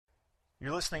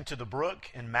You're listening to The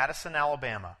Brook in Madison,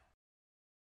 Alabama.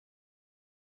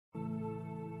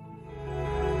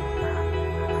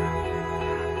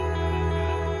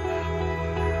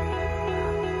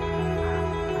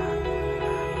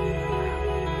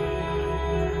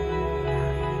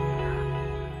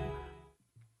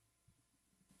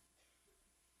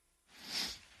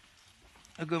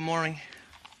 Good morning.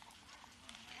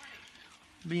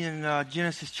 Be in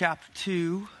Genesis chapter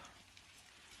 2.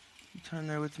 Turn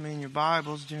there with me in your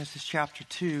Bibles, Genesis chapter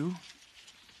 2.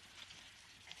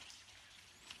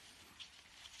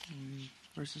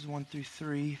 Verses 1 through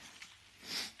 3.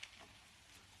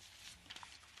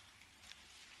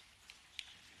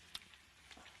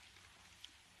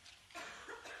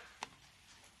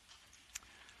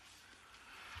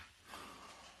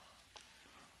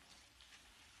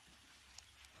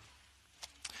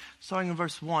 Starting in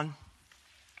verse 1.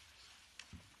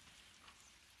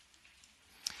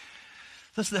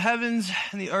 Thus the heavens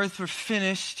and the earth were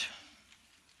finished,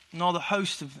 and all the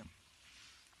host of them.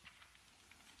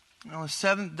 And on the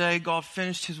seventh day, God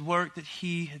finished his work that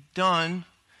he had done,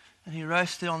 and he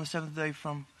rested on the seventh day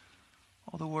from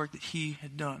all the work that he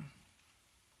had done.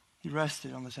 He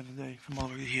rested on the seventh day from all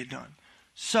the work that he had done.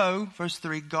 So, verse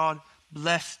 3, God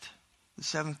blessed the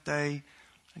seventh day,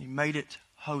 and he made it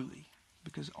holy,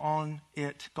 because on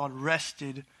it God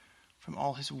rested from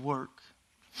all his work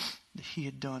that he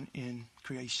had done in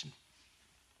creation.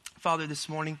 Father, this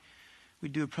morning we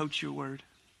do approach your word.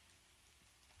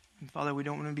 And Father, we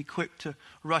don't want to be quick to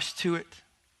rush to it,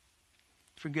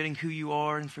 forgetting who you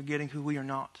are and forgetting who we are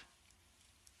not.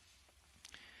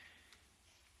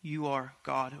 You are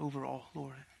God over all,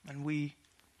 Lord, and we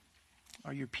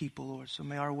are your people, Lord. So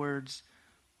may our words,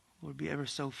 Lord, be ever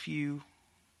so few.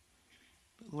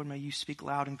 But Lord, may you speak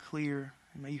loud and clear,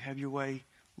 and may you have your way,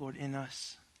 Lord, in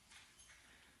us.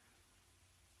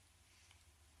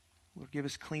 Lord, give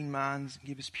us clean minds and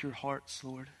give us pure hearts,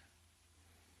 Lord.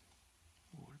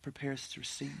 Lord, prepare us to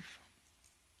receive.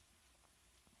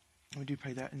 And we do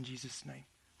pray that in Jesus' name.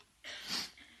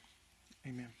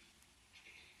 Amen.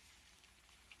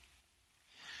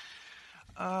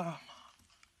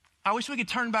 I wish we could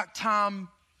turn back time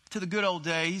to the good old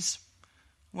days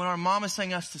when our mama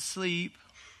sang us to sleep.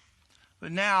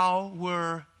 But now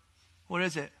we're, what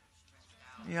is it?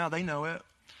 Yeah, they know it.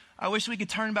 I wish we could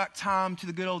turn back time to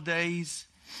the good old days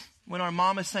when our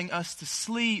mama sang us to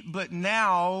sleep, but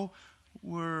now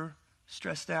we're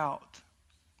stressed out.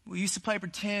 We used to play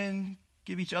pretend,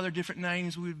 give each other different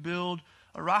names. We would build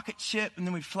a rocket ship and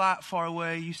then we'd fly it far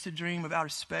away. Used to dream of outer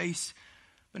space,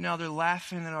 but now they're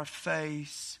laughing in our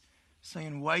face,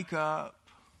 saying, "Wake up,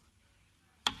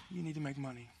 you need to make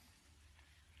money."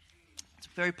 It's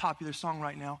a very popular song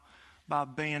right now by a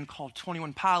band called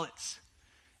 21 Pilots,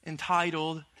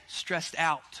 entitled Stressed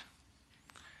Out.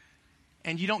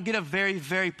 And you don't get a very,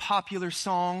 very popular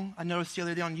song. I noticed the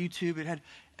other day on YouTube it had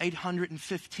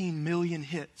 815 million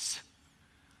hits.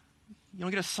 You don't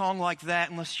get a song like that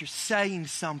unless you're saying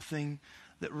something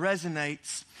that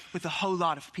resonates with a whole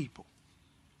lot of people.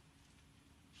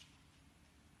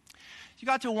 You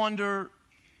got to wonder,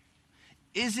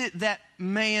 is it that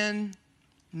man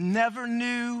never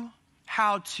knew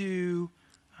how to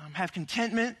have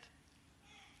contentment,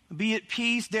 be at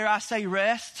peace, dare I say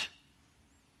rest?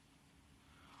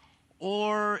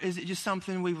 Or is it just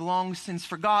something we've long since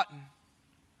forgotten?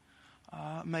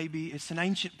 Maybe it's an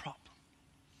ancient problem.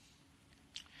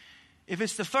 If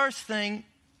it's the first thing,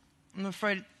 I'm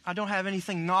afraid I don't have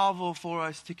anything novel for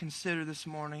us to consider this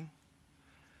morning.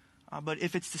 But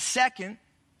if it's the second,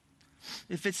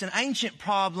 if it's an ancient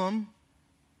problem,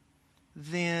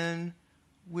 then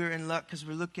we're in luck because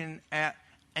we're looking at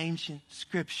ancient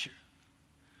scripture.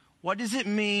 What does it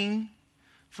mean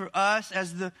for us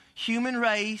as the human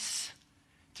race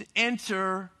to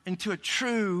enter into a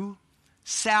true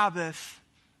Sabbath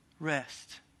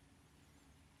rest?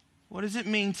 What does it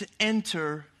mean to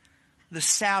enter the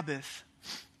Sabbath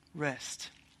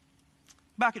rest?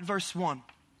 Back at verse 1.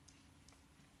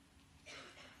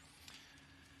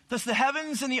 Thus the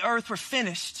heavens and the earth were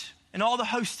finished, and all the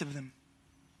host of them.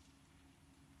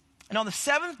 And on the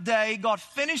seventh day, God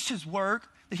finished his work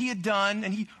that he had done,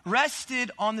 and he rested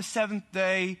on the seventh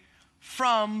day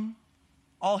from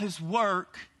all his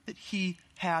work that he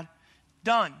had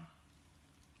done.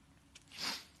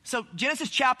 So Genesis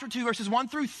chapter 2, verses 1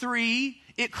 through 3,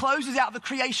 it closes out the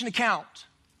creation account.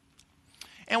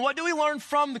 And what do we learn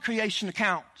from the creation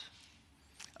account?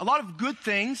 A lot of good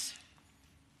things.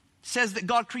 It says that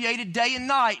God created day and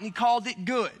night, and he called it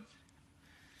good.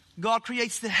 God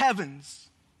creates the heavens.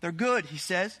 They're good, he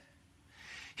says.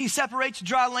 He separates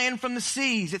dry land from the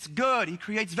seas. It's good. He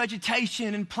creates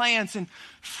vegetation and plants and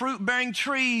fruit-bearing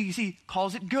trees. He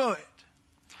calls it good.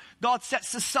 God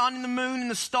sets the sun and the moon and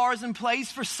the stars in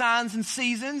place for signs and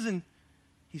seasons, and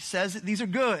he says that these are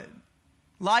good.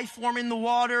 Life form in the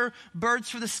water, birds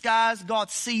for the skies, God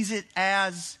sees it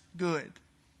as good.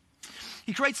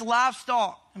 He creates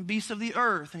livestock and beasts of the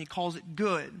earth, and he calls it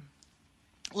good.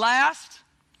 Last,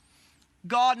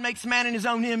 God makes man in his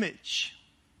own image.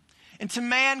 And to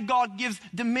man, God gives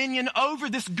dominion over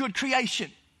this good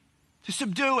creation, to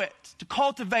subdue it, to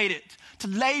cultivate it, to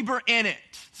labor in it.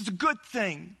 It's a good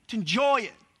thing, to enjoy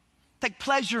it, take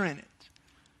pleasure in it.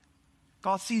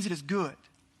 God sees it as good.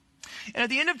 And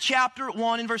at the end of chapter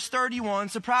 1 in verse 31,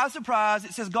 surprise, surprise,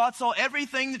 it says God saw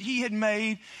everything that he had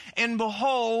made, and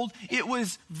behold, it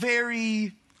was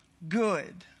very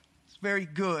good. It's very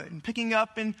good. And picking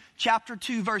up in chapter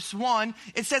 2, verse 1,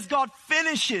 it says God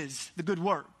finishes the good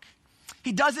work.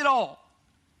 He does it all.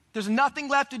 There's nothing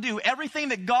left to do. Everything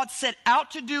that God set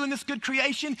out to do in this good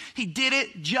creation, he did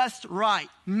it just right.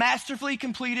 Masterfully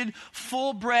completed,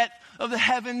 full breadth of the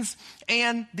heavens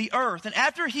and the earth. And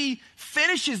after he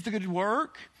finishes the good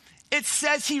work, it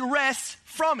says he rests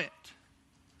from it.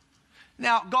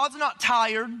 Now, God's not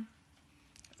tired.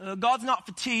 God's not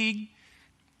fatigued.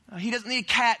 He doesn't need a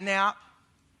cat nap.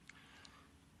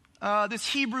 This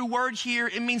Hebrew word here,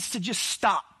 it means to just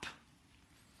stop.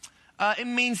 It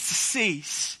means to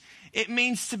cease. It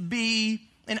means to be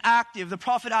inactive. The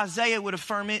prophet Isaiah would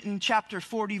affirm it in chapter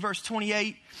 40, verse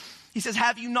 28. He says,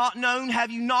 have you not known? Have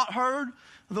you not heard?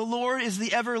 The Lord is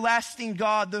the everlasting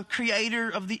God, the creator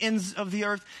of the ends of the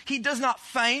earth. He does not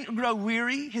faint or grow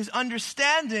weary. His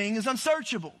understanding is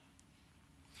unsearchable.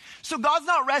 So God's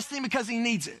not resting because he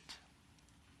needs it.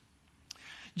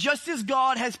 Just as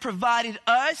God has provided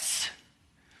us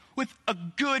with a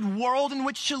good world in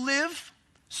which to live,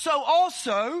 so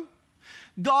also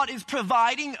God is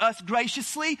providing us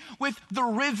graciously with the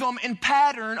rhythm and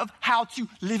pattern of how to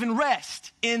live and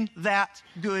rest in that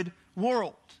good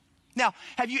world. Now,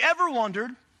 have you ever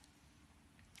wondered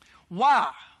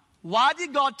why? Why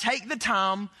did God take the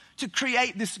time to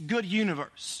create this good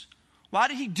universe? Why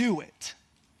did he do it?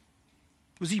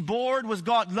 Was he bored? Was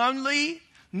God lonely?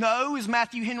 No, as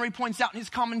Matthew Henry points out in his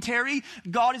commentary,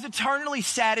 God is eternally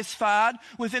satisfied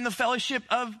within the fellowship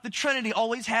of the Trinity.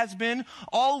 Always has been,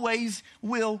 always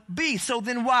will be. So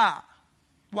then why?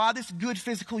 Why this good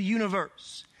physical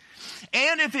universe?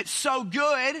 And if it's so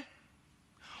good,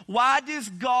 why does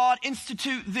God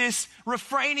institute this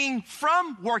refraining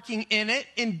from working in it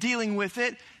and dealing with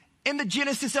it in the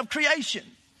genesis of creation?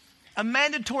 A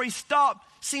mandatory stop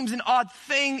seems an odd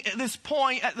thing at this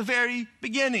point at the very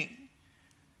beginning.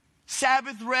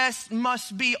 Sabbath rest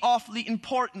must be awfully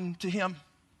important to him.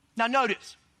 Now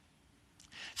notice,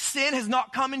 sin has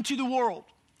not come into the world.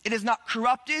 It has not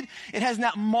corrupted. It has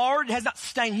not marred. It has not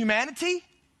stained humanity.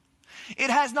 It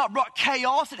has not brought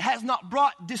chaos. It has not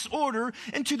brought disorder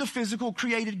into the physical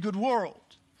created good world.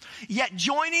 Yet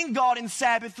joining God in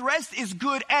Sabbath rest is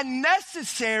good and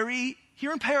necessary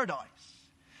here in paradise.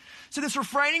 So this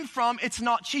refraining from, it's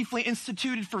not chiefly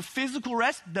instituted for physical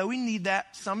rest, though we need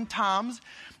that sometimes.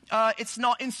 It's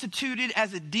not instituted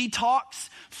as a detox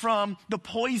from the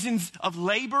poisons of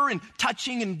labor and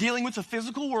touching and dealing with the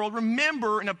physical world.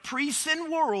 Remember, in a pre-sin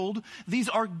world, these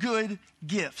are good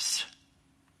gifts.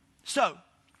 So,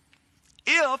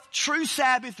 if true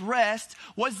Sabbath rest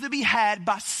was to be had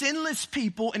by sinless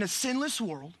people in a sinless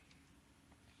world,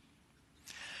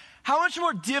 how much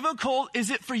more difficult is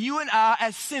it for you and I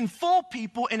as sinful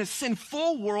people in a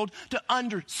sinful world to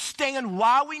understand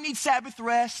why we need Sabbath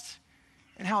rest?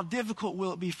 And how difficult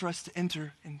will it be for us to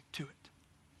enter into it?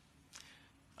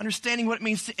 Understanding what it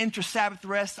means to enter Sabbath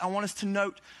rest, I want us to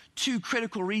note two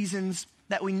critical reasons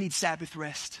that we need Sabbath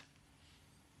rest.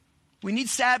 We need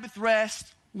Sabbath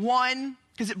rest, one,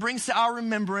 because it brings to our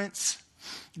remembrance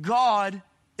God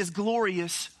is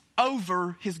glorious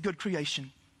over his good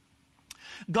creation.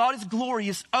 God is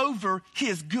glorious over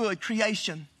his good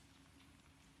creation.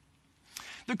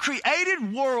 The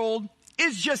created world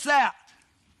is just that.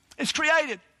 It's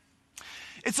created.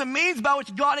 It's a means by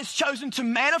which God has chosen to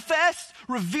manifest,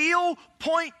 reveal,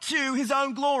 point to his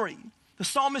own glory. The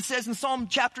psalmist says in Psalm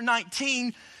chapter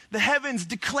 19, the heavens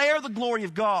declare the glory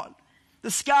of God. The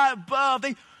sky above,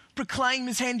 they proclaim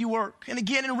his handiwork. And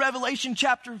again in Revelation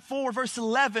chapter 4, verse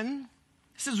 11,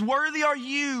 it says, worthy are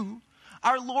you,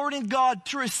 our Lord and God,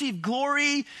 to receive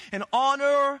glory and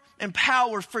honor and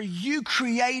power, for you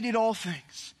created all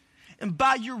things. And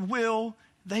by your will,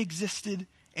 they existed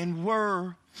and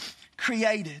were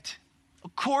created.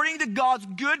 According to God's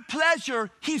good pleasure,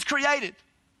 he's created.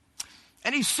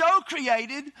 And he's so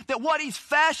created that what he's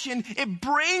fashioned, it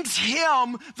brings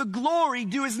him the glory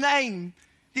due his name.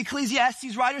 The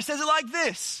Ecclesiastes writer says it like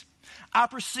this: I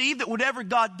perceive that whatever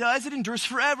God does, it endures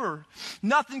forever.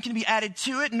 Nothing can be added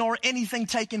to it, nor anything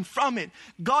taken from it.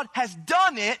 God has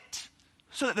done it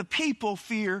so that the people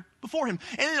fear before him.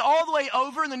 And then all the way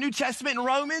over in the New Testament in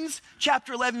Romans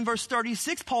chapter 11, verse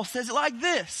 36, Paul says it like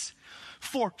this: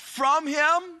 for from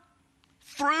him,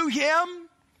 through him,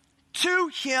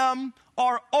 to him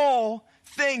are all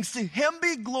things. To him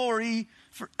be glory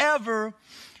forever.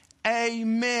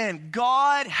 Amen.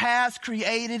 God has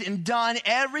created and done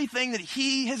everything that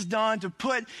he has done to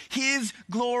put his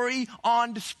glory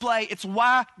on display. It's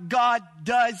why God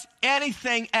does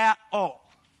anything at all.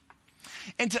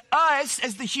 And to us,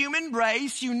 as the human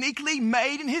race, uniquely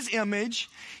made in his image,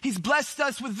 he's blessed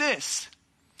us with this: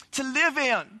 to live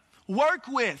in, work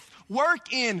with,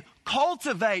 work in,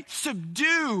 cultivate,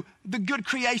 subdue the good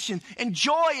creation,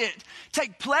 enjoy it,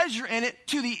 take pleasure in it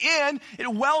to the end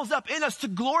it wells up in us to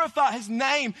glorify his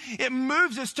name. It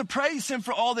moves us to praise him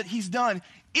for all that he's done.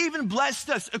 Even blessed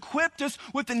us, equipped us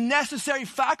with the necessary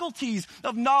faculties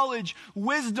of knowledge,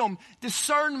 wisdom,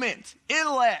 discernment,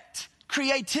 intellect,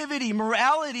 creativity,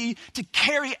 morality to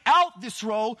carry out this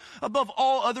role above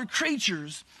all other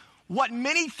creatures. What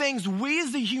many things we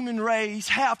as the human race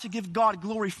have to give God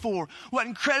glory for. What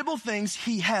incredible things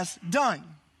he has done.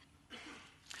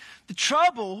 The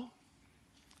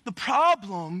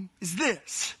problem is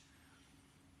this: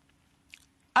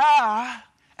 I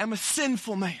am a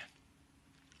sinful man.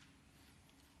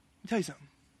 Let me tell you something.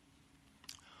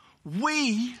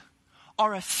 We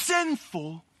are a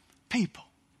sinful people.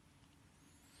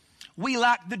 We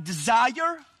lack the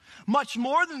desire, much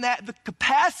more than that, the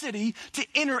capacity to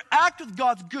interact with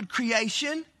God's good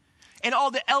creation and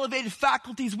all the elevated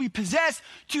faculties we possess.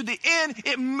 To the end,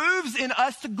 it moves in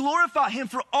us to glorify him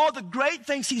for all the great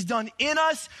things he's done in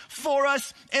us, for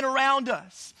us, and around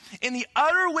us. In the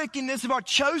utter wickedness of our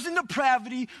chosen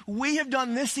depravity, we have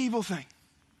done this evil thing.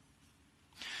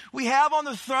 We have on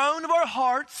the throne of our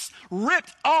hearts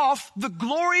ripped off the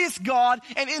glorious God,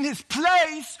 and in his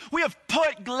place, we have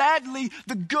put gladly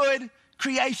the good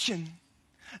creation.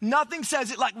 Nothing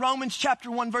says it like Romans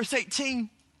chapter 1, verse 18.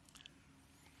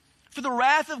 For the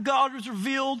wrath of God was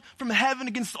revealed from heaven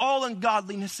against all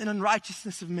ungodliness and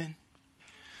unrighteousness of men,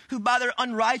 who by their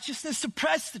unrighteousness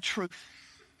suppress the truth.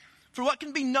 For what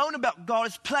can be known about God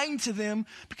is plain to them,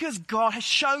 because God has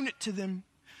shown it to them.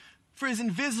 For his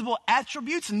invisible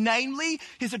attributes, namely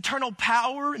his eternal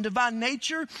power and divine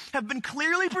nature, have been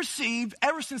clearly perceived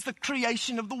ever since the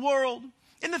creation of the world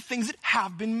in the things that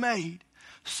have been made.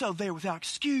 So they are without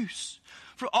excuse.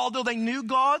 For although they knew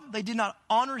God, they did not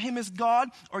honor him as God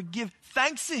or give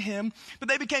thanks to him, but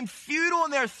they became futile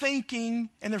in their thinking,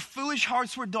 and their foolish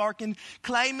hearts were darkened.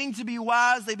 Claiming to be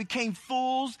wise, they became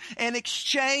fools and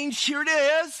exchanged, here it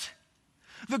is,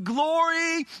 the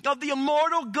glory of the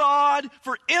immortal God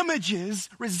for images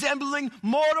resembling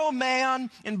mortal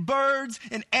man and birds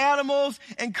and animals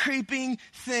and creeping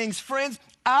things. Friends,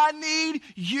 I need,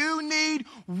 you need,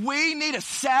 we need a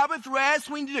Sabbath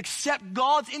rest. We need to accept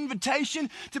God's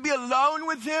invitation to be alone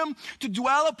with him, to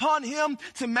dwell upon him,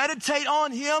 to meditate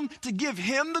on him, to give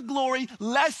him the glory,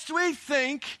 lest we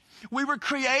think we were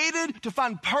created to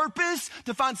find purpose,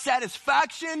 to find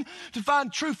satisfaction, to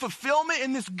find true fulfillment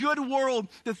in this good world.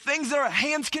 The things that our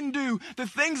hands can do, the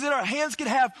things that our hands can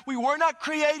have. We were not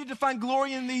created to find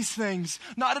glory in these things.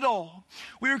 Not at all.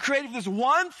 We were created for this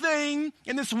one thing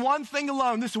and this one thing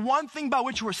alone. This one thing by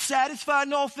which we're satisfied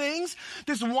in all things.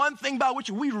 This one thing by which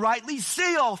we rightly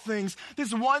see all things.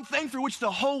 This one thing for which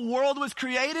the whole world was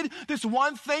created. This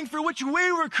one thing for which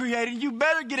we were created. You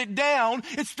better get it down.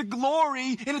 It's the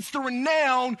glory and it's the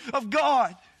renown of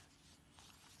God.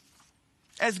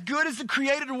 As good as the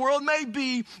created world may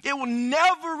be, it will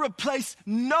never replace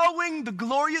knowing the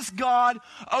glorious God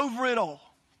over it all.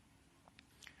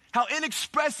 How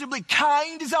inexpressibly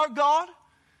kind is our God,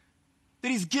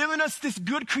 that he's given us this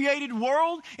good created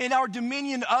world and our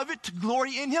dominion of it to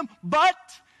glory in him. But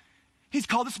he's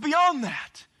called us beyond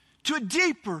that, to a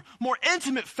deeper, more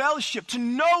intimate fellowship, to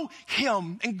know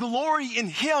him and glory in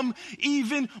him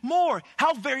even more.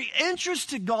 How very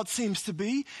interested God seems to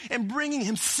be in bringing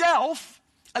himself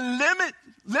a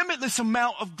limitless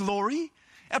amount of glory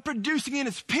and producing in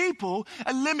his people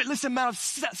a limitless amount of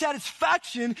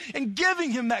satisfaction and giving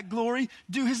him that glory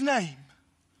due his name.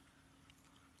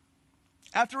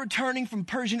 After returning from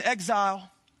Persian exile,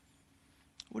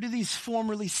 what do these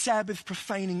formerly Sabbath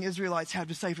profaning Israelites have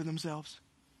to say for themselves?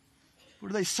 What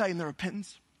do they say in their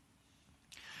repentance?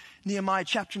 Nehemiah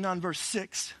chapter 9, verse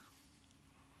 6.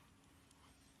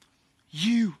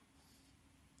 You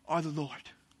are the Lord.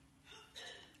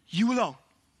 You alone.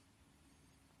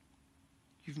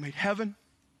 You've made heaven,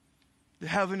 the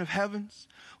heaven of heavens,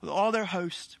 with all their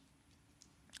host,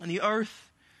 and the earth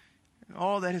and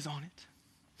all that is on it,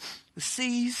 the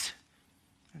seas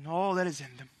and all that is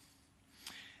in them.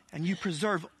 And you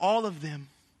preserve all of them,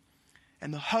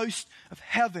 and the host of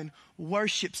heaven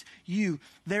worships you.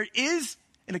 There is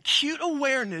an acute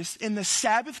awareness in the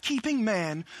Sabbath-keeping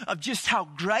man of just how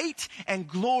great and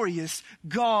glorious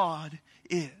God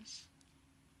is.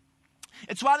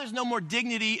 It's why there's no more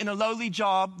dignity in a lowly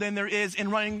job than there is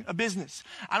in running a business.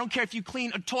 I don't care if you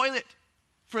clean a toilet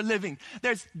for a living.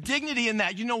 There's dignity in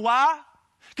that. You know why?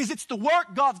 Because it's the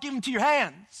work God's given to your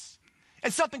hands.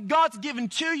 It's something God's given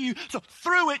to you, so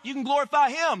through it you can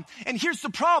glorify Him. And here's the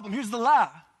problem. Here's the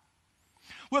lie.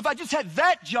 Well, if I just had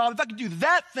that job, if I could do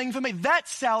that thing, if I made that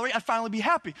salary, I'd finally be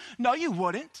happy. No, you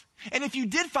wouldn't. And if you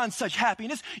did find such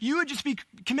happiness, you would just be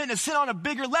committing to sin on a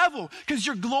bigger level because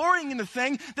you're glorying in the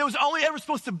thing that was only ever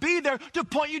supposed to be there to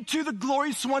point you to the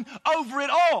glorious one over it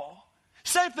all.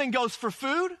 Same thing goes for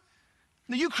food.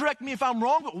 Now, you correct me if I'm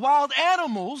wrong, but wild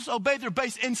animals obey their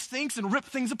base instincts and rip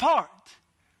things apart.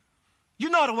 You're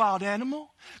not a wild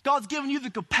animal. God's given you the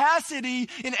capacity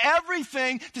in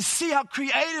everything to see how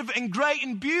creative and great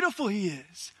and beautiful He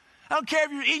is. I don't care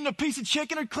if you're eating a piece of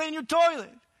chicken or cleaning your toilet.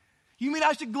 You mean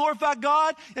I should glorify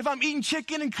God if I'm eating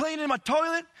chicken and cleaning my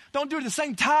toilet? Don't do it at the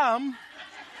same time.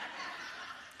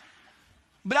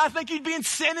 But I think you'd be in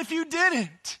sin if you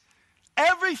didn't.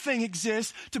 Everything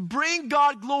exists to bring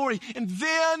God glory and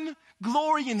then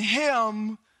glory in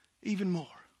Him even more.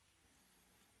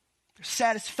 There's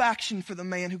satisfaction for the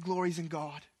man who glories in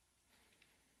God.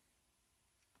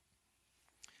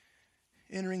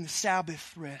 Entering the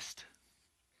Sabbath rest.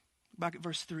 Back at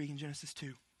verse 3 in Genesis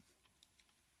 2.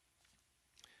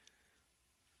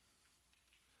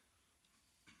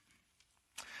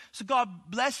 So God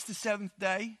blessed the seventh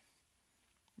day.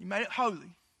 He made it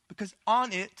holy because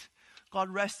on it, God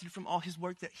rested from all His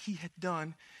work that He had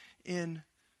done in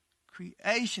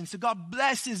creation. So God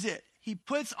blesses it. He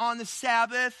puts on the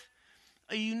Sabbath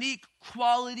a unique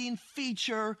quality and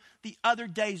feature the other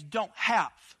days don't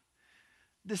have.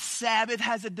 The Sabbath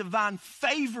has a divine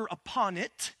favor upon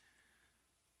it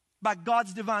by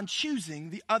God's divine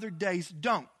choosing. The other days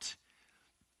don't.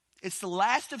 It's the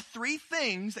last of three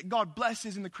things that God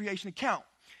blesses in the creation account.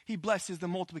 He blesses the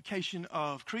multiplication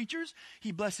of creatures.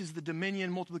 He blesses the dominion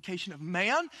and multiplication of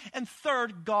man. And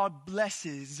third, God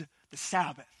blesses the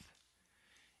Sabbath.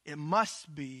 It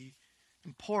must be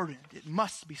important. It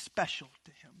must be special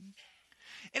to Him.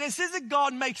 And it says that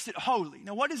God makes it holy.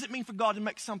 Now, what does it mean for God to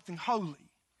make something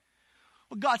holy?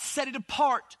 Well, God set it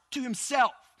apart to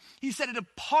Himself. He set it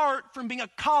apart from being a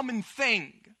common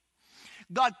thing.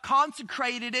 God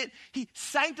consecrated it. He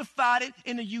sanctified it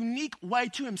in a unique way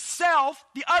to Himself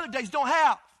the other days don't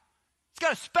have. It's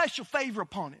got a special favor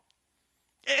upon it.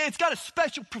 It's got a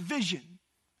special provision.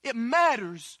 It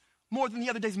matters more than the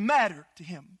other days matter to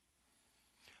Him.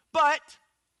 But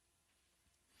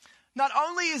not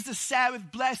only is the Sabbath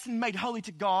blessed and made holy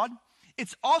to God,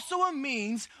 it's also a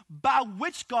means by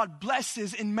which God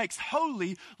blesses and makes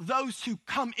holy those who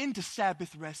come into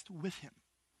Sabbath rest with Him.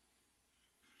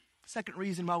 Second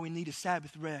reason why we need a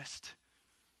Sabbath rest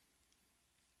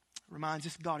reminds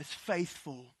us God is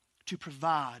faithful to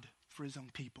provide for His own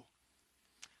people.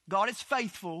 God is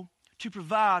faithful to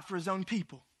provide for His own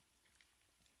people.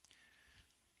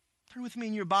 Turn with me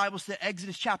in your Bibles to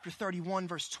Exodus chapter 31,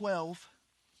 verse 12.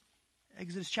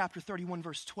 Exodus chapter 31,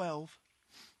 verse 12.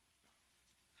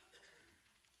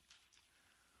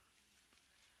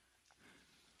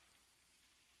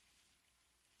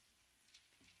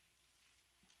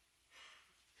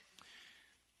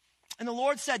 And the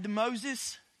Lord said to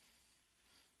Moses,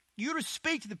 "You are to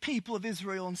speak to the people of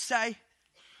Israel and say,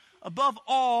 above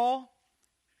all,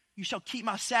 you shall keep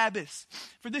my Sabbaths.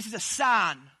 For this is a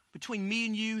sign between me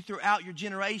and you throughout your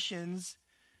generations,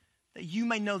 that you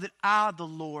may know that I, the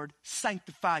Lord,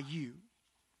 sanctify you.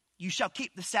 You shall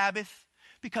keep the Sabbath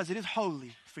because it is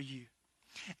holy for you.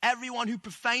 Everyone who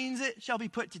profanes it shall be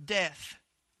put to death.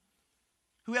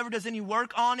 Whoever does any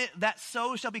work on it, that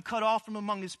soul shall be cut off from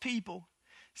among his people.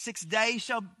 6 days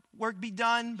shall work be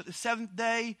done, but the seventh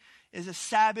day is a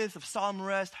Sabbath of solemn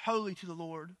rest, holy to the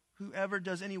Lord. Whoever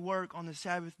does any work on the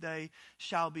Sabbath day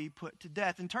shall be put to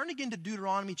death." And turn again to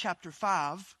Deuteronomy chapter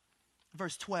 5,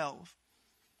 verse 12.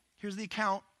 Here's the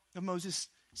account of Moses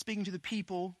speaking to the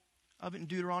people of it in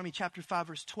Deuteronomy chapter 5,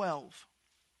 verse 12.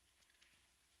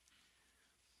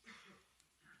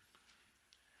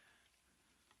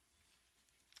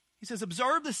 He says,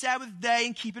 "Observe the Sabbath day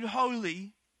and keep it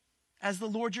holy. as the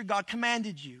Lord your God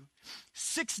commanded you.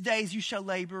 6 days you shall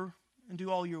labor and do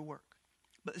all your work.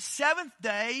 But the seventh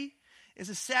day is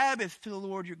a Sabbath to the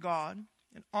Lord your God,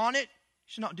 and on it you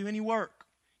shall not do any work.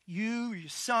 You or your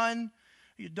son,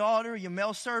 or your daughter, or your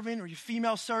male servant, or your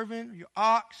female servant, or your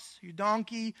ox, or your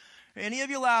donkey, or any of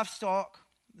your livestock,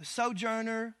 the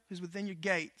sojourner who's within your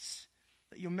gates,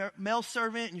 that your male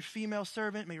servant and your female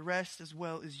servant may rest as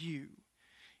well as you.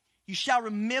 You shall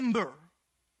remember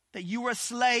that you were a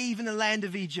slave in the land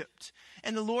of Egypt,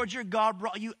 and the Lord your God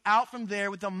brought you out from there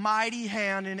with a mighty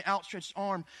hand and an outstretched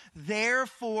arm.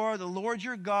 Therefore, the Lord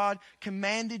your God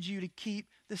commanded you to keep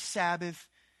the Sabbath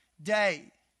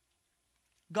day.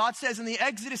 God says in the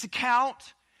Exodus account,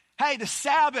 hey, the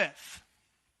Sabbath,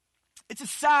 it's a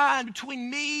sign between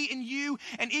me and you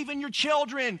and even your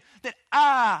children that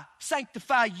I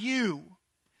sanctify you.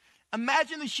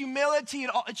 Imagine the humility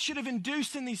it should have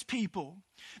induced in these people.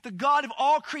 The God of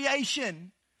all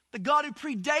creation, the God who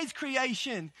predates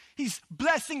creation, he's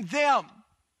blessing them.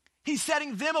 He's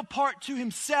setting them apart to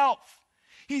himself.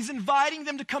 He's inviting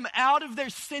them to come out of their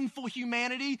sinful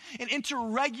humanity and enter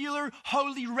regular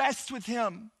holy rest with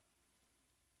him.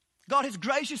 God has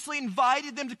graciously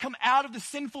invited them to come out of the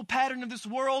sinful pattern of this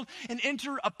world and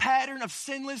enter a pattern of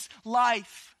sinless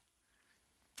life.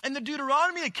 In the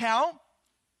Deuteronomy account,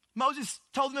 Moses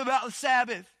told them about the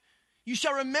Sabbath. You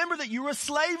shall remember that you were a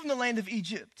slave in the land of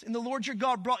Egypt, and the Lord your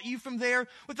God brought you from there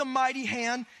with a mighty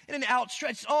hand and an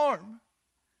outstretched arm.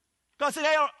 God said,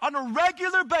 hey, on a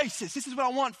regular basis, this is what I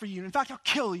want for you. In fact, I'll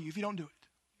kill you if you don't do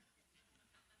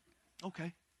it.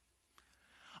 Okay.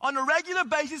 On a regular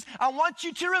basis, I want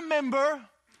you to remember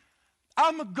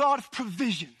I'm a God of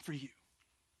provision for you.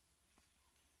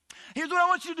 Here's what I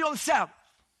want you to do on the Sabbath.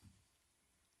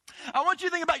 I want you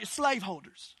to think about your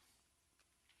slaveholders.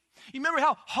 You remember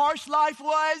how harsh life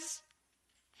was?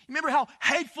 You remember how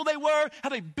hateful they were, how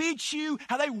they beat you,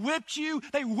 how they whipped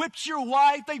your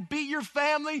wife, they beat your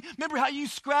family. Remember how you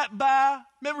scrapped by?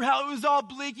 Remember how it was all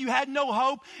bleak, you had no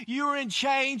hope, you were in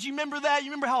chains. You remember that? You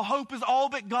remember how hope was all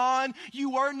but gone? You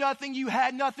were nothing, you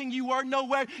had nothing, you were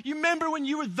nowhere. You remember when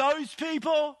you were those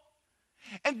people?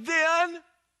 And then,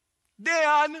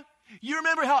 you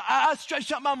remember how I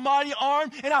stretched out my mighty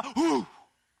arm and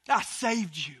I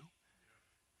saved you.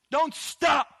 Don't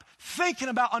stop thinking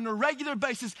about on a regular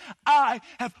basis, I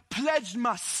have pledged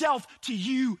myself to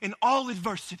you in all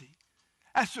adversity.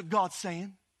 That's what God's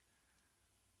saying.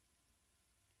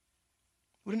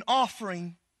 What an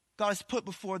offering God has put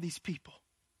before these people.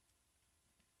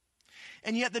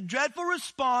 And yet the dreadful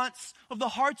response of the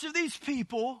hearts of these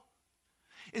people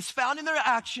is found in their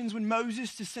actions when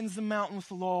Moses descends the mountain with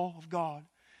the law of God.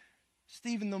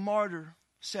 Stephen the martyr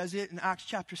says it in Acts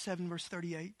chapter 7, verse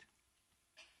 38.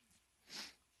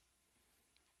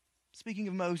 Speaking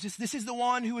of Moses, this is the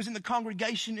one who was in the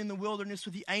congregation in the wilderness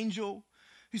with the angel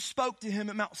who spoke to him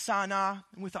at Mount Sinai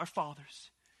and with our fathers.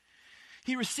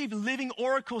 He received living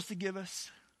oracles to give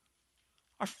us.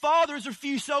 Our fathers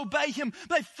refused to obey him.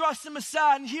 They thrust him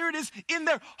aside, and here it is, in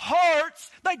their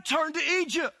hearts, they turned to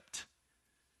Egypt,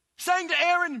 saying to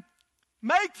Aaron,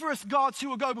 make for us gods who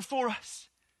will go before us.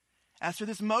 As for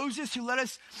this Moses who led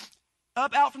us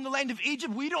up out from the land of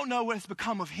Egypt, we don't know what has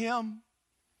become of him.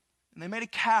 And they made a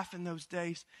calf in those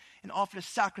days and offered a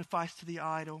sacrifice to the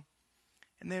idol.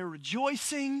 And they were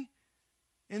rejoicing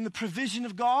in the provision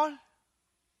of God.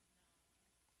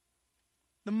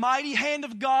 The mighty hand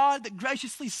of God that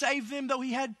graciously saved them, though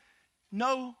he had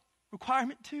no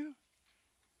requirement to.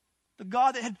 The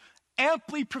God that had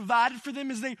amply provided for them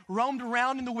as they roamed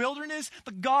around in the wilderness.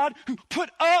 The God who put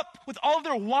up with all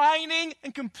their whining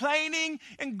and complaining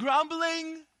and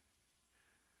grumbling.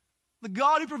 The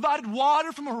God who provided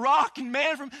water from a rock and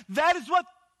manna from, that is what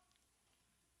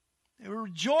they were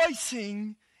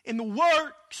rejoicing in, the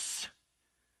works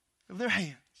of their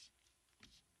hands.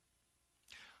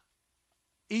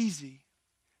 Easy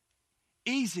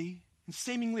and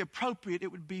seemingly appropriate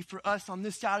it would be for us on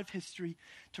this side of history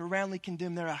to roundly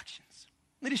condemn their actions.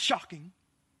 It is shocking.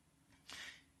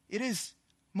 It is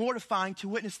mortifying to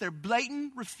witness their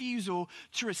blatant refusal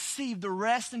to receive the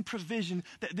rest and provision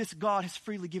that this God has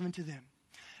freely given to them.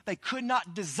 They could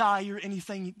not desire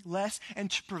anything less, and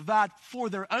to provide for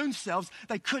their own selves,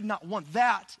 they could not want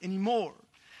that anymore.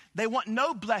 They want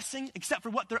no blessing except for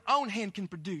what their own hand can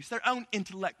produce, their own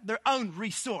intellect, their own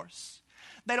resource.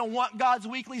 They don't want God's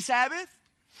weekly Sabbath.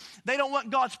 They don't want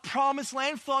God's promised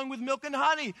land flowing with milk and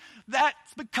honey.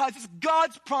 That's because it's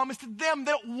God's promise to them.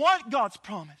 They don't want God's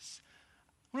promise.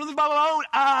 I want to live by my own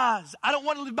eyes. I don't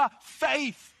want to live by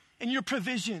faith in your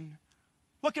provision.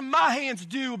 What can my hands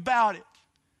do about it?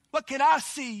 What can I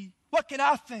see? What can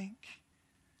I think?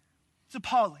 It's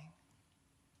appalling.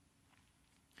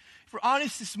 If we're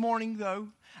honest this morning, though,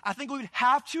 I think we would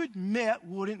have to admit,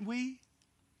 wouldn't we?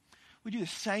 We do the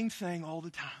same thing all the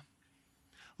time.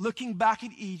 Looking back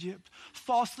at Egypt,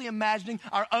 falsely imagining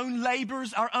our own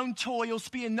labors, our own toils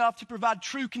to be enough to provide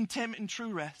true contentment and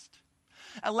true rest.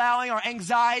 Allowing our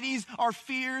anxieties, our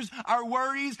fears, our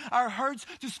worries, our hurts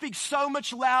to speak so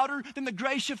much louder than the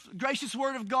gracious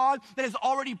word of God that has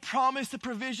already promised a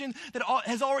provision, that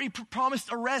has already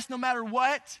promised a rest no matter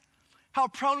what. How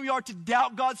prone we are to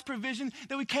doubt God's provision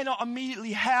that we cannot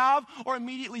immediately have or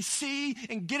immediately see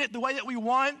and get it the way that we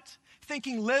want.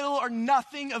 Thinking little or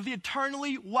nothing of the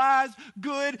eternally wise,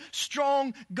 good,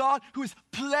 strong God who has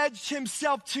pledged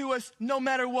himself to us no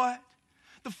matter what.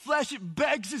 The flesh, it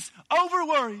begs us,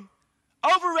 over-worry,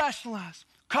 over-rationalize,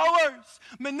 coerce,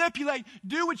 manipulate,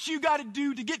 do what you got to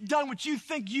do to get done what you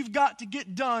think you've got to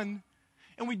get done.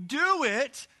 And we do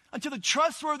it until the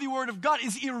trustworthy word of God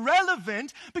is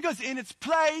irrelevant because in its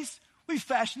place, we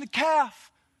fashion a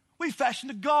calf. We fashion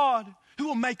a God who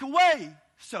will make a way,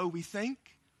 so we think.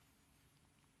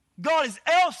 God is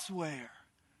elsewhere,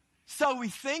 so we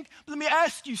think. But let me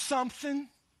ask you something.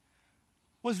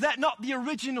 Was that not the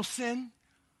original sin?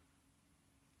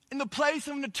 In the place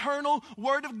of an eternal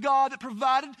word of God that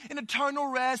provided an eternal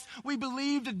rest, we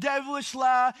believed a devilish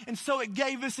lie, and so it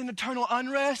gave us an eternal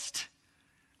unrest.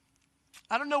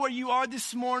 I don't know where you are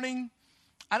this morning.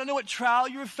 I don't know what trial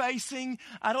you're facing.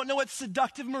 I don't know what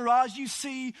seductive mirage you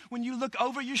see when you look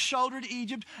over your shoulder at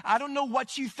Egypt. I don't know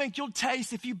what you think you'll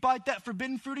taste if you bite that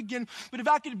forbidden fruit again. But if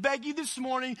I could beg you this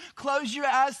morning, close your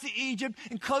eyes to Egypt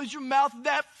and close your mouth to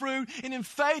that fruit, and in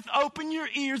faith open your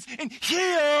ears and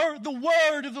hear the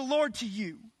word of the Lord to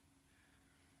you.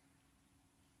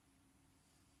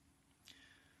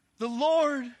 The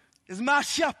Lord is my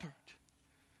shepherd,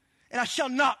 and I shall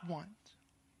not want.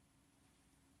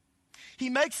 He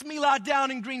makes me lie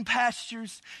down in green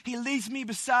pastures. He leads me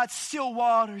beside still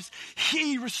waters.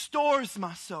 He restores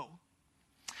my soul.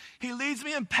 He leads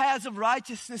me in paths of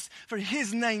righteousness for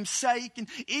his name's sake. And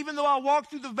even though I walk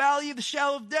through the valley of the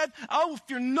shadow of death, I will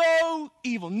fear no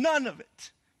evil, none of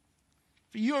it.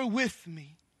 For you are with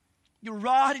me. Your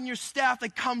rod and your staff, they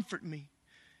comfort me.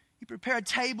 You prepare a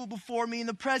table before me in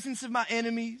the presence of my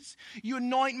enemies. You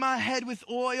anoint my head with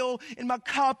oil, and my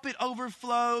cup it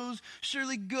overflows.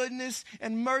 Surely goodness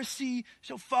and mercy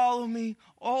shall follow me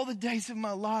all the days of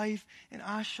my life, and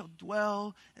I shall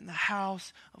dwell in the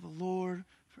house of the Lord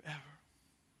forever.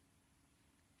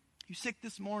 You sick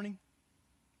this morning?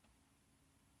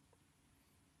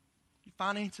 Your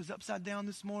finances upside down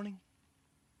this morning?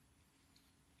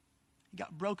 You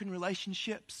got broken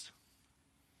relationships?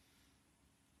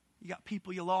 You got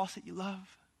people you lost that you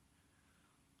love?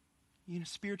 You're in a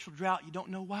spiritual drought, you don't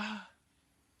know why?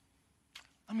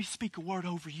 Let me speak a word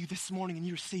over you this morning and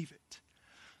you receive it.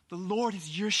 The Lord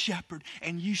is your shepherd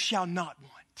and you shall not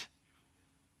want.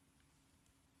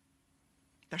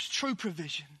 There's true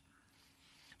provision.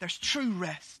 There's true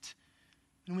rest.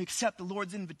 And we accept the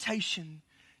Lord's invitation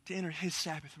to enter his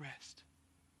Sabbath rest.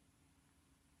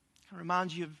 I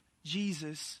remind you of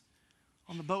Jesus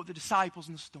on the boat with the disciples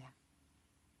in the storm.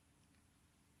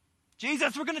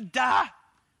 Jesus, we're going to die.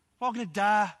 We're all going to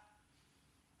die.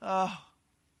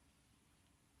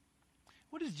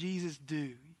 What does Jesus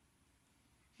do?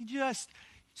 He just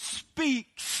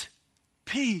speaks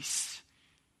peace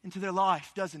into their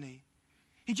life, doesn't he?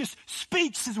 He just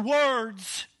speaks his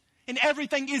words, and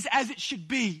everything is as it should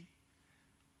be.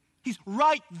 He's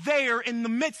right there in the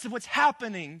midst of what's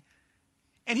happening,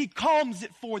 and he calms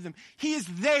it for them. He is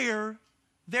there,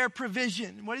 their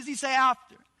provision. What does he say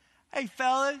after? Hey,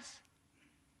 fellas,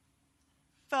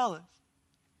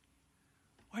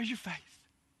 where's your faith?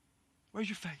 Where's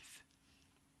your faith?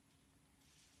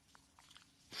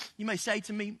 You may say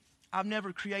to me, I've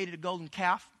never created a golden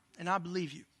calf, and I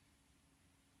believe you.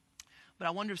 But I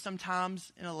wonder if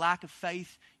sometimes in a lack of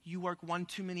faith, you work one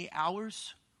too many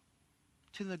hours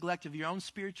to the neglect of your own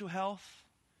spiritual health,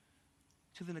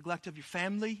 to the neglect of your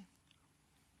family.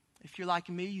 If you're like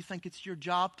me, you think it's your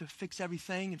job to fix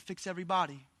everything and fix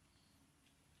everybody.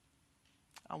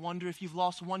 I wonder if you've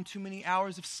lost one too many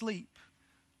hours of sleep.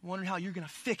 I wonder how you're going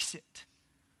to fix it.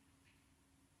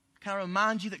 Can I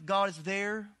remind you that God is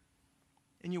there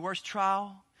in your worst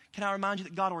trial? Can I remind you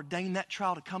that God ordained that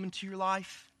trial to come into your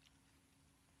life?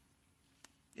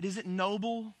 It isn't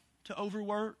noble to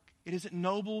overwork. It isn't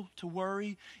noble to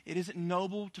worry. It isn't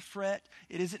noble to fret.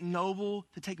 It isn't noble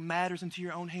to take matters into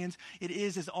your own hands. It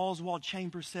is, as Oswald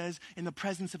Chambers says, in the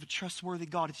presence of a trustworthy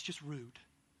God, it's just rude.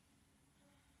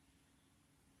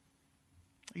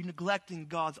 Are you neglecting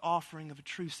God's offering of a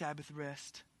true Sabbath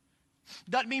rest?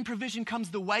 Doesn't mean provision comes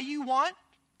the way you want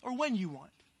or when you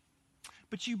want.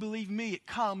 But you believe me, it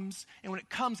comes, and when it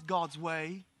comes God's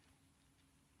way,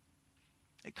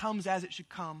 it comes as it should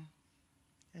come,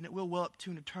 and it will well up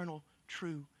to an eternal,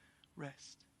 true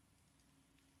rest.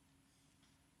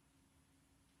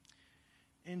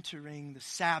 Entering the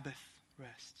Sabbath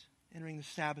rest. Entering the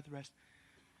Sabbath rest.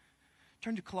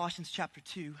 Turn to Colossians chapter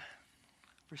 2,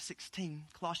 verse 16.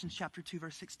 Colossians chapter 2,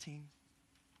 verse 16.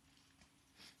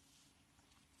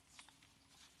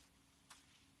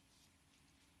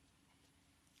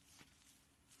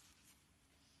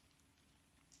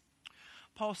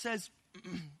 Paul says,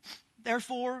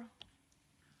 therefore,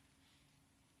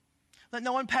 let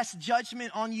no one pass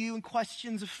judgment on you in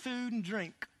questions of food and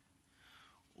drink,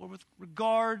 or with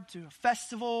regard to a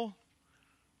festival,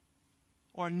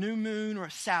 or a new moon, or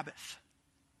a Sabbath.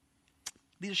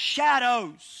 These are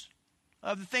shadows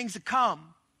of the things to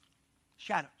come.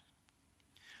 Shadows.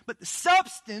 But the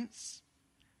substance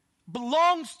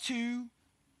belongs to,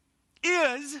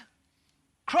 is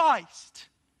Christ.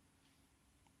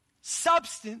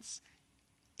 Substance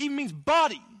even means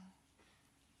body.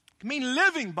 It can mean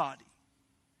living body.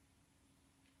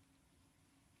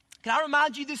 Can I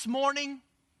remind you this morning,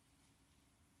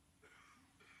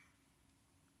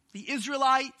 the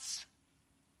Israelites,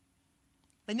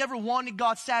 they never wanted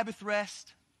God's Sabbath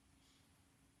rest.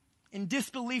 In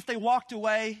disbelief, they walked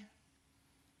away,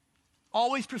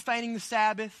 always profaning the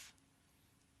Sabbath.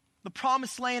 The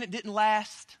promised land, it didn't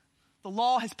last. The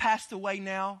law has passed away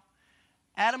now.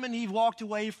 Adam and Eve walked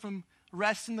away from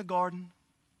rest in the garden.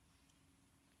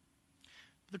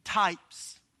 They're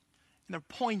types, and they're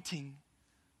pointing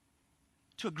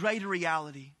to a greater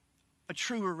reality, a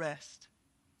truer rest.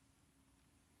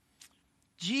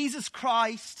 Jesus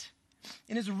Christ,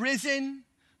 in his risen,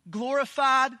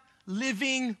 glorified,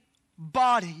 living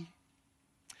body,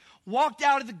 walked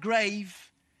out of the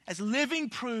grave as living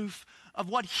proof of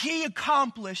what he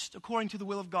accomplished according to the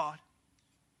will of God.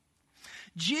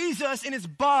 Jesus in his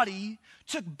body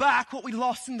took back what we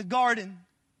lost in the garden.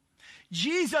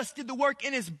 Jesus did the work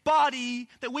in his body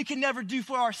that we can never do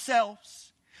for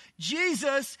ourselves.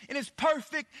 Jesus in his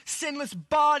perfect, sinless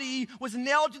body was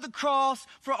nailed to the cross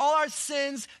for all our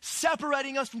sins,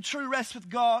 separating us from true rest with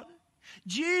God.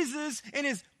 Jesus in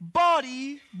his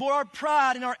body bore our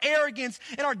pride and our arrogance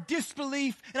and our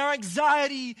disbelief and our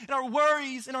anxiety and our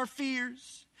worries and our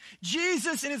fears.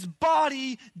 Jesus in his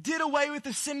body did away with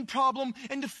the sin problem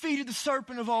and defeated the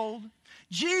serpent of old.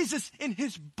 Jesus in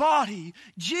his body,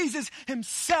 Jesus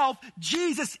himself,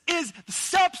 Jesus is the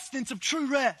substance of true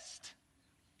rest.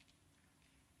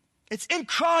 It's in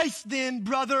Christ then,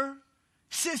 brother,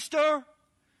 sister,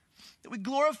 that we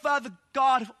glorify the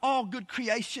God of all good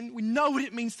creation. We know what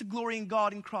it means to glory in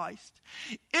God in Christ.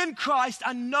 In Christ,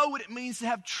 I know what it means to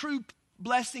have true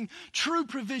blessing, true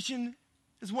provision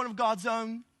as one of God's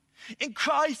own. In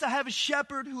Christ, I have a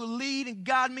shepherd who will lead and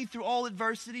guide me through all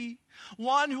adversity.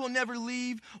 One who will never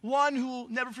leave, one who will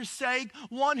never forsake,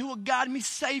 one who will guide me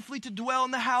safely to dwell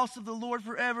in the house of the Lord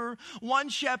forever. One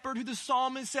shepherd who the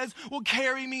psalmist says will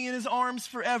carry me in his arms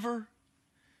forever.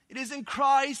 It is in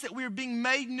Christ that we are being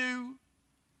made new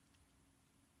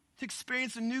to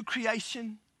experience a new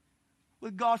creation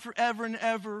with God forever and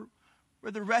ever,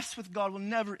 where the rest with God will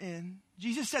never end.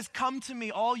 Jesus says, come to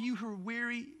me, all you who are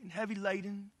weary and heavy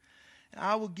laden, and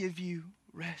I will give you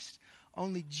rest.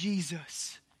 Only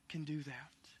Jesus can do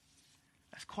that.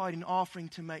 That's quite an offering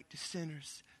to make to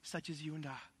sinners such as you and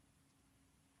I.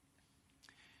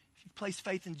 If you've placed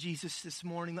faith in Jesus this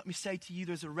morning, let me say to you,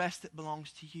 there's a rest that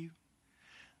belongs to you.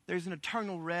 There's an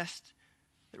eternal rest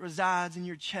that resides in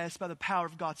your chest by the power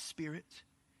of God's Spirit.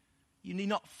 You need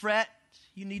not fret.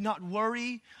 You need not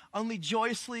worry. Only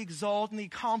joyously exalt in the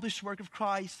accomplished work of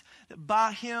Christ, that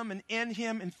by him and in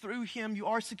him and through him you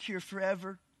are secure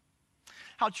forever.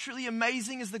 How truly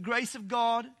amazing is the grace of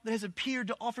God that has appeared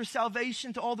to offer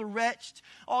salvation to all the wretched,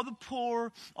 all the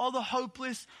poor, all the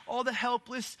hopeless, all the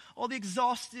helpless, all the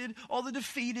exhausted, all the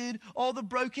defeated, all the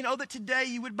broken. Oh, that today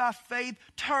you would by faith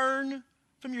turn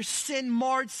from your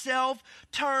sin-marred self,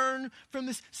 turn from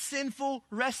this sinful,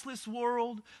 restless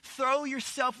world, throw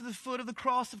yourself at the foot of the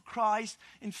cross of Christ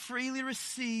and freely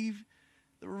receive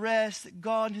the rest that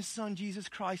God and his Son Jesus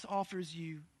Christ offers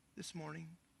you this morning.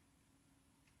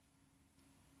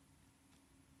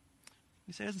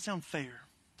 You say, it doesn't sound fair,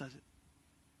 does it?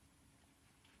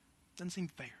 Doesn't seem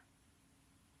fair.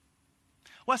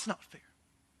 Well, it's not fair.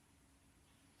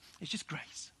 It's just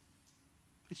grace.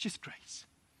 It's just grace.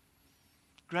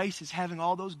 Grace is having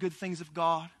all those good things of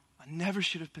God I never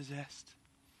should have possessed.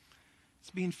 It's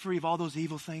being free of all those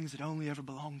evil things that only ever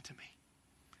belonged to me.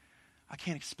 I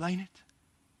can't explain it.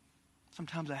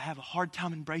 Sometimes I have a hard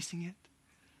time embracing it.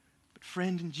 But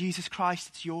friend, in Jesus Christ,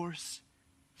 it's yours.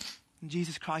 In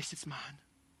Jesus Christ, it's mine.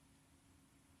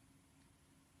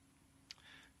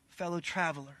 Fellow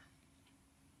traveler,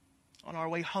 on our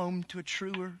way home to a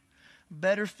truer,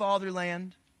 better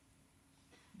fatherland,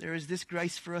 there is this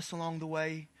grace for us along the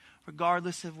way,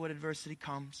 regardless of what adversity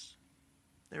comes.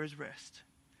 There is rest.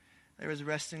 There is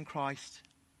rest in Christ.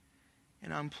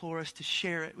 And I implore us to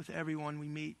share it with everyone we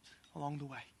meet along the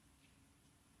way.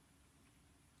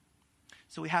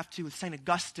 So we have to, with St.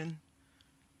 Augustine,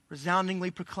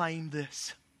 resoundingly proclaim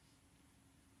this.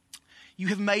 You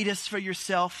have made us for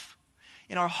yourself,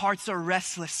 and our hearts are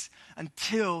restless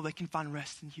until they can find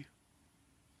rest in you.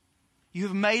 You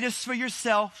have made us for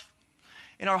yourself,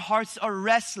 and our hearts are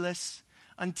restless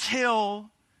until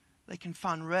they can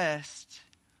find rest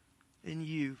in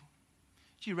you.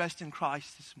 Would you rest in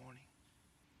Christ this morning?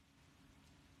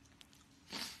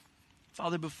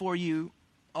 Father, before you,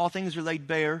 all things are laid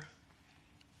bare.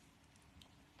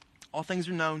 All things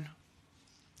are known.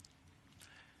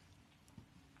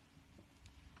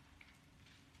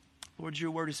 Lord,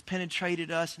 your word has penetrated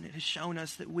us and it has shown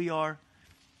us that we are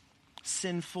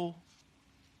sinful.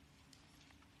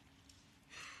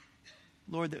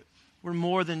 Lord, that we're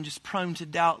more than just prone to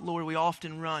doubt. Lord, we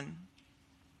often run.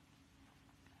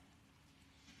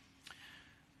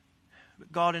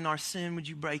 But God, in our sin, would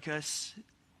you break us?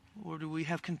 Lord, do we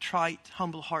have contrite,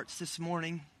 humble hearts this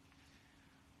morning?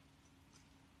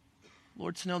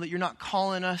 Lord, to know that you're not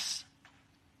calling us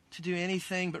to do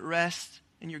anything but rest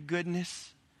in your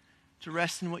goodness, to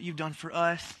rest in what you've done for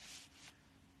us,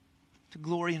 to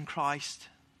glory in Christ.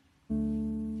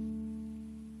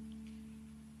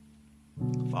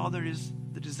 Father, it is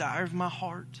the desire of my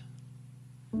heart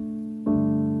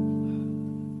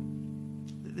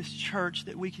that this church,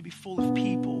 that we could be full of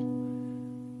people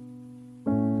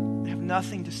that have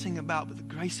nothing to sing about but the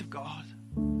grace of God.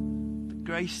 The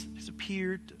grace has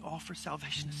appeared to offer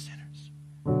salvation to sinners.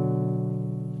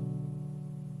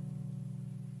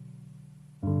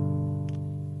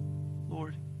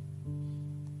 Lord,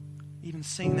 even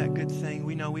sing that good thing,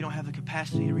 we know we don't have the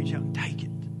capacity to reach out and take it.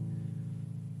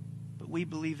 But we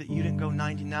believe that you didn't go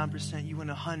 99%, you went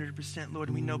 100%, Lord,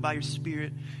 and we know by your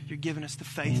Spirit you're giving us the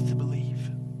faith to believe.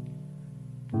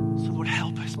 So Lord,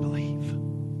 help us believe.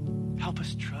 Help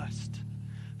us trust.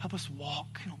 Help us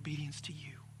walk in obedience to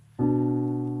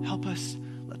you. Help us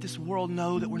let this world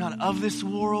know that we're not of this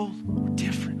world. We're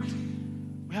different.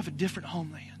 We have a different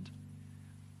homeland.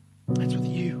 That's with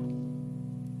you.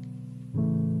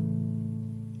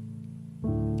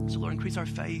 So Lord, increase our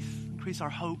faith, increase our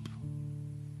hope.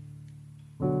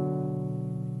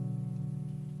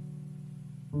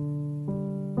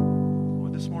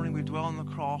 Lord, this morning we dwell on the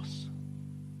cross.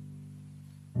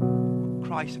 What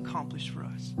Christ accomplished for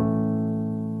us.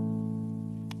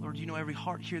 Lord, you know every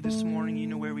heart here this morning. You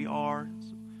know where we are.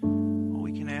 So all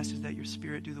we can ask is that your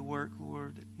Spirit do the work,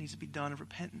 Lord, that needs to be done of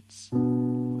repentance.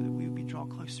 Lord, that we would be drawn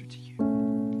closer to you.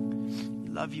 We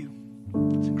love you.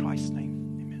 It's in Christ's name.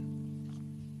 Amen.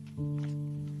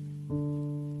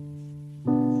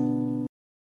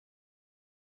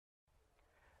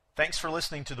 Thanks for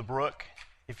listening to The Brook.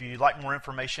 If you'd like more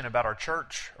information about our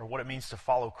church or what it means to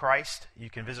follow Christ, you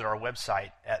can visit our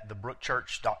website at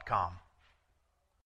thebrookchurch.com.